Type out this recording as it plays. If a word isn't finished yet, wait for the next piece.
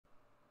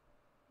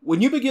When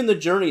you begin the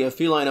journey of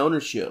feline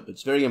ownership,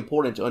 it's very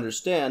important to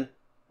understand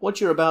what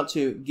you're about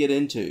to get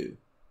into,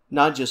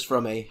 not just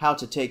from a how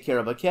to take care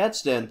of a cat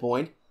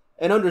standpoint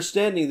and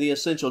understanding the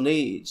essential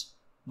needs,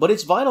 but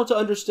it's vital to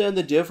understand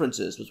the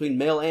differences between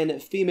male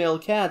and female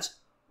cats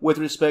with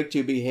respect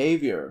to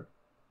behavior.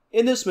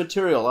 In this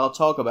material, I'll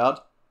talk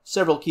about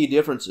several key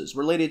differences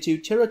related to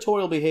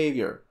territorial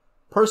behavior,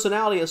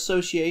 personality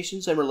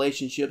associations and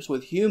relationships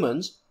with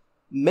humans,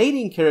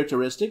 mating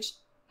characteristics,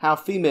 how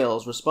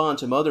females respond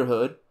to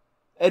motherhood,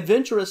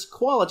 adventurous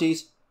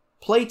qualities,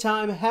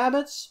 playtime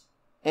habits,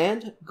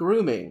 and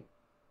grooming.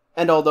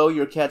 And although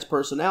your cat's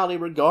personality,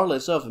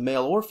 regardless of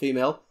male or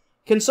female,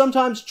 can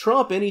sometimes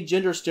trump any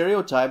gender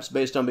stereotypes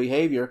based on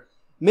behavior,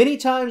 many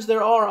times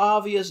there are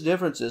obvious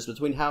differences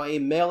between how a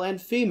male and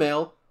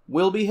female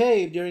will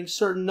behave during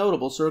certain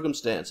notable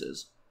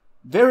circumstances.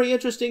 Very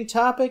interesting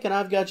topic, and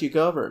I've got you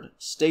covered.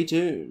 Stay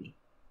tuned.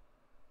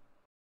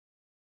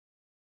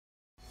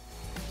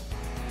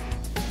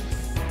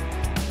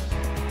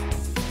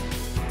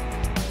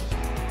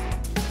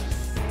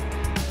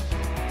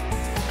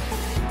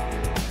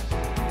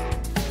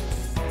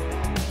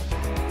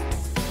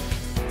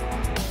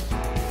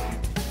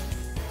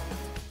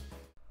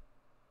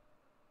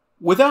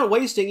 Without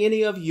wasting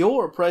any of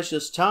your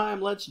precious time,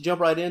 let's jump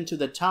right into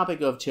the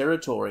topic of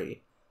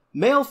territory.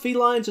 Male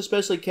felines,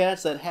 especially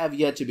cats that have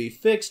yet to be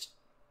fixed,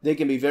 they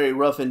can be very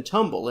rough and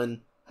tumble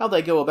in how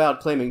they go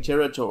about claiming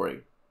territory.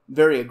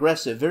 Very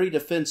aggressive, very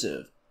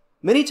defensive.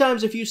 Many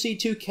times if you see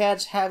two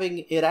cats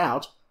having it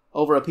out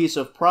over a piece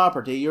of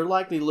property, you're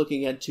likely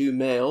looking at two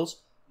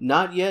males,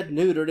 not yet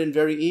neutered and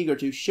very eager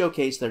to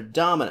showcase their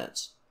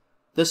dominance.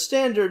 The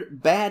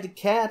standard bad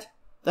cat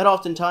that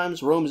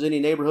oftentimes roams any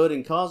neighborhood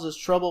and causes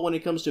trouble when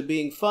it comes to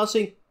being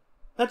fussy,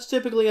 that's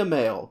typically a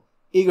male,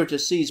 eager to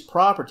seize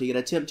property and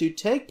attempt to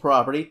take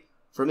property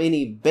from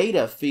any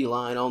beta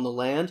feline on the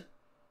land.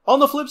 On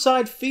the flip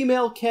side,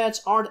 female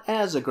cats aren't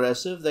as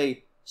aggressive.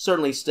 They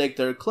certainly stake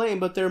their claim,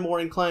 but they're more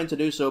inclined to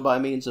do so by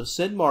means of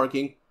scent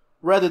marking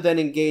rather than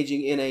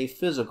engaging in a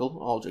physical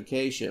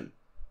altercation.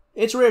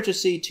 It's rare to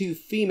see two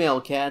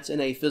female cats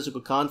in a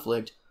physical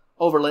conflict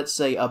over, let's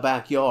say, a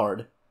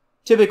backyard.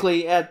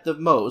 Typically, at the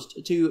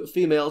most, two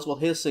females will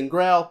hiss and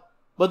growl,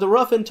 but the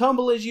rough and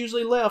tumble is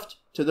usually left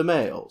to the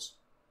males.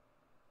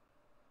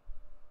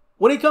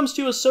 When it comes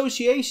to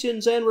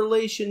associations and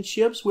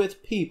relationships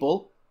with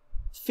people,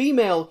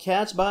 female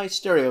cats by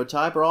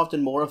stereotype are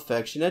often more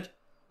affectionate,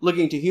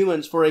 looking to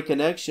humans for a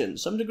connection,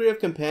 some degree of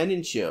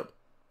companionship.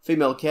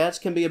 Female cats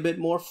can be a bit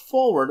more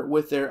forward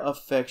with their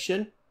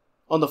affection.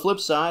 On the flip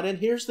side, and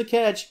here's the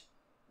catch,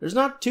 there's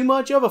not too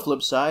much of a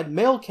flip side,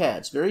 male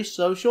cats, very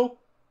social.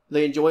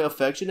 They enjoy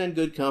affection and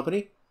good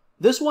company.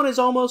 This one is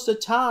almost a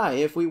tie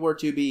if we were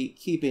to be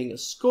keeping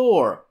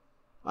score.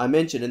 I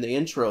mentioned in the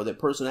intro that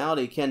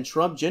personality can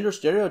trump gender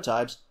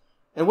stereotypes,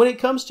 and when it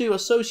comes to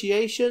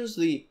associations,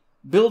 the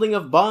building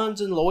of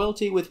bonds and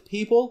loyalty with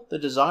people, the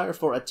desire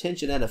for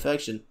attention and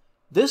affection,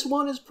 this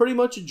one is pretty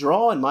much a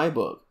draw in my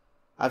book.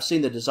 I've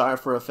seen the desire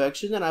for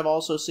affection, and I've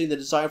also seen the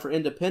desire for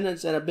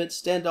independence and a bit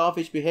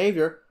standoffish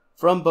behavior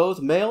from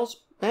both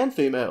males and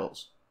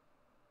females.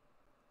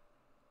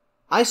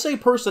 I say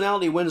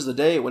personality wins the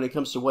day when it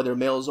comes to whether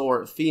males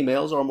or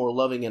females are more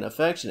loving and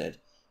affectionate.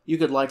 You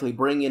could likely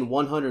bring in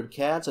 100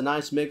 cats, a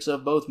nice mix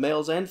of both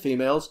males and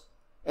females,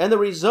 and the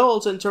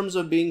results in terms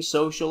of being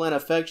social and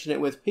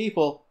affectionate with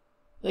people,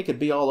 they could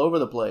be all over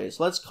the place.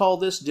 Let's call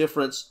this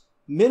difference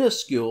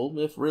minuscule,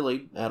 if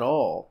really at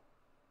all.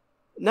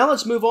 Now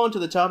let's move on to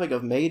the topic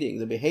of mating,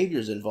 the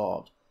behaviors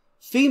involved.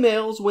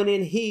 Females, when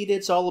in heat,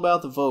 it's all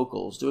about the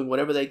vocals, doing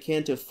whatever they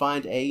can to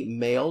find a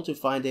male, to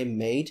find a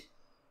mate.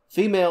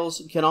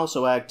 Females can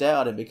also act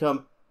out and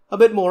become a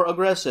bit more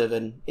aggressive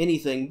and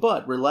anything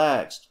but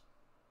relaxed.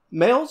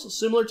 Males,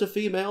 similar to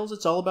females,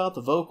 it's all about the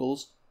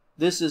vocals.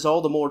 This is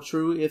all the more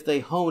true if they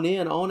hone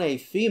in on a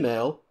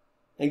female.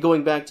 And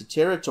going back to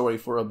territory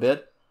for a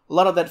bit, a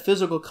lot of that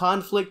physical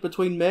conflict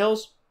between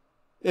males,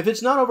 if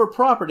it's not over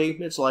property,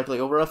 it's likely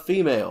over a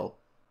female.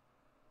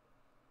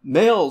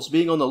 Males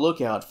being on the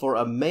lookout for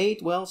a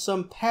mate, well,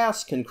 some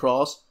paths can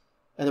cross,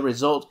 and the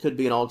result could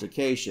be an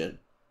altercation.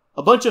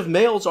 A bunch of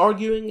males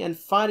arguing and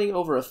fighting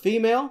over a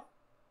female?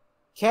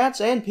 Cats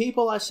and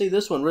people, I see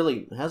this one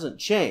really hasn't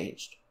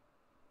changed.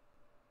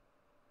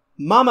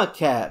 Mama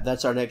cat,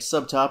 that's our next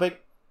subtopic.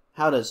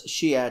 How does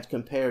she act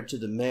compared to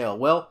the male?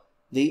 Well,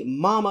 the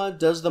mama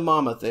does the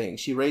mama thing.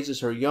 She raises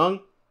her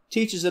young,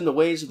 teaches them the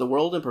ways of the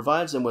world, and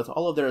provides them with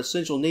all of their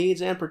essential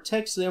needs and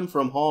protects them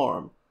from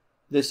harm.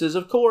 This is,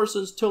 of course,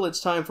 until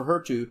it's time for her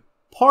to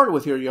part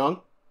with her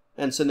young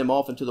and send them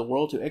off into the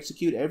world to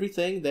execute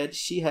everything that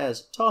she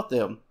has taught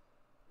them.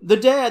 The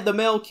dad, the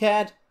male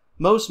cat,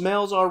 most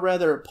males are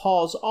rather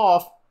paws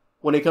off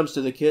when it comes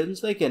to the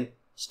kittens. They can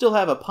still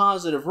have a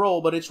positive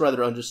role, but it's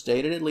rather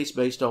understated, at least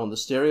based on the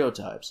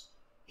stereotypes.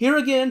 Here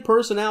again,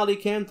 personality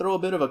can throw a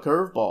bit of a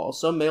curveball.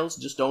 Some males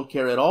just don't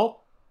care at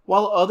all,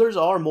 while others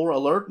are more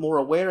alert, more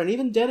aware, and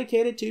even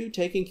dedicated to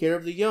taking care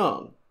of the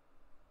young.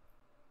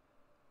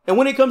 And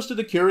when it comes to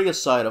the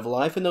curious side of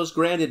life and those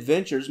grand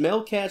adventures,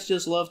 male cats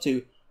just love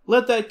to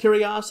let that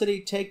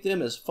curiosity take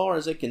them as far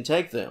as it can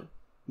take them.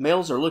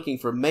 Males are looking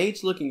for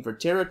mates, looking for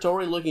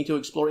territory, looking to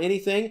explore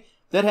anything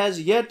that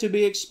has yet to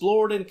be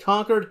explored and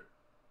conquered.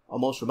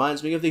 Almost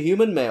reminds me of the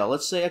human male,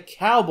 let's say a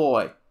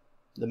cowboy,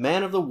 the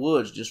man of the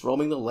woods just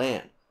roaming the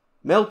land.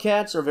 Male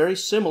cats are very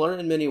similar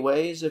in many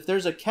ways. If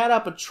there's a cat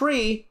up a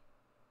tree,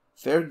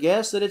 fair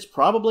guess that it's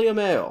probably a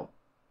male.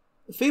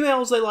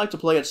 Females, they like to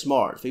play it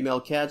smart. Female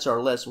cats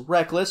are less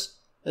reckless,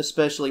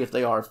 especially if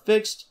they are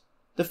fixed.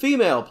 The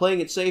female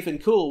playing it safe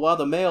and cool while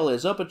the male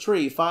is up a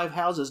tree 5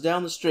 houses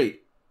down the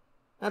street.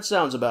 That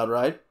sounds about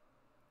right.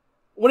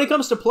 When it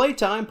comes to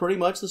playtime, pretty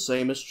much the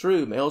same is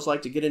true. Males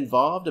like to get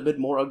involved, a bit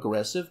more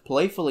aggressive,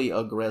 playfully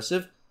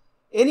aggressive.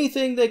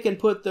 Anything that can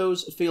put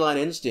those feline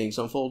instincts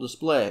on full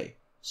display.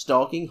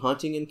 Stalking,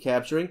 hunting, and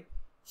capturing.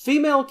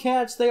 Female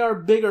cats, they are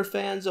bigger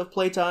fans of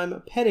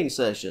playtime petting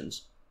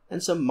sessions,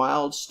 and some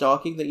mild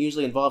stalking that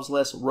usually involves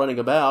less running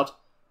about.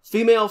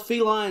 Female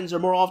felines are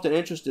more often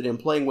interested in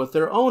playing with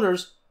their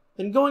owners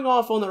than going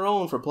off on their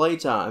own for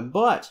playtime.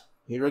 But,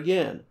 here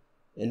again,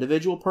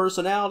 individual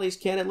personalities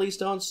can at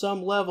least on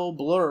some level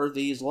blur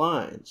these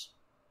lines.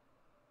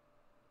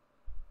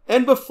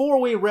 And before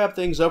we wrap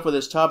things up with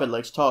this topic,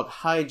 let's talk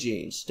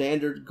hygiene,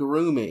 standard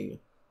grooming.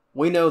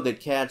 We know that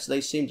cats,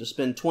 they seem to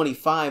spend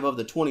 25 of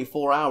the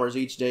 24 hours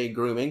each day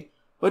grooming,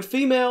 but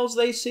females,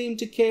 they seem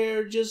to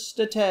care just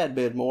a tad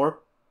bit more.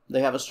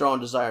 They have a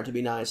strong desire to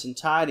be nice and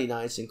tidy,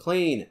 nice and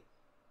clean.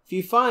 If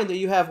you find that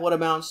you have what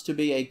amounts to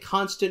be a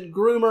constant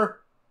groomer,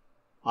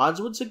 odds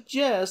would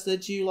suggest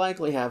that you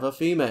likely have a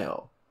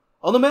female.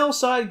 On the male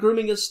side,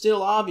 grooming is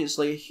still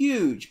obviously a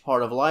huge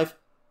part of life,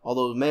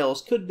 although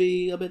males could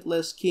be a bit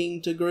less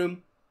keen to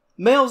groom.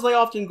 Males, they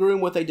often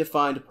groom with a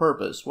defined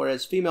purpose,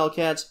 whereas female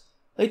cats,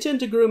 they tend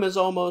to groom as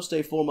almost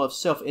a form of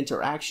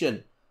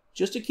self-interaction,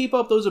 just to keep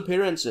up those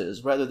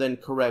appearances rather than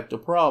correct a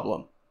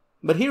problem.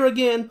 But here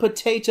again,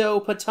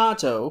 potato.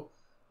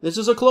 This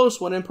is a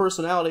close one in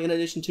personality in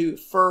addition to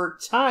fur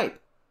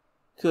type.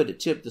 Could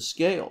tip the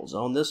scales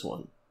on this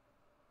one.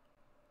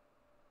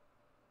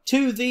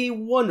 To the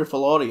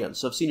wonderful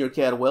audience of Senior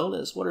Cat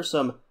Wellness, what are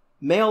some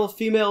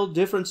male-female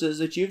differences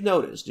that you've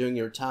noticed during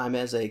your time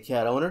as a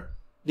cat owner?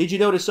 Did you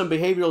notice some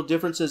behavioral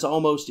differences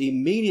almost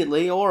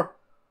immediately, or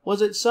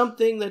was it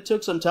something that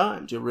took some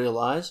time to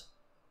realize?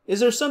 Is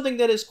there something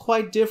that is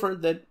quite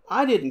different that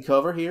I didn't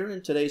cover here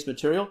in today's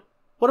material?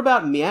 What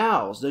about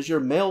meows? Does your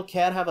male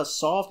cat have a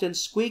soft and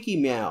squeaky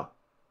meow,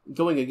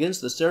 going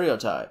against the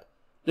stereotype?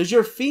 Does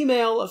your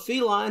female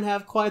feline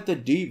have quite the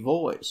deep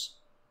voice?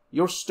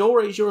 Your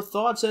stories, your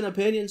thoughts, and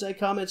opinions, a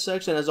comment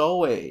section as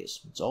always.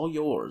 It's all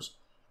yours.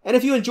 And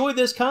if you enjoyed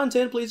this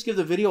content, please give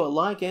the video a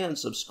like and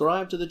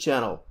subscribe to the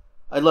channel.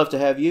 I'd love to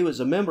have you as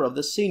a member of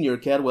the Senior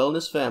Cat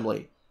Wellness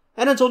family.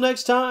 And until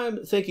next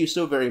time, thank you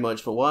so very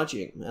much for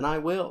watching, and I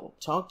will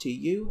talk to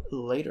you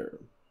later.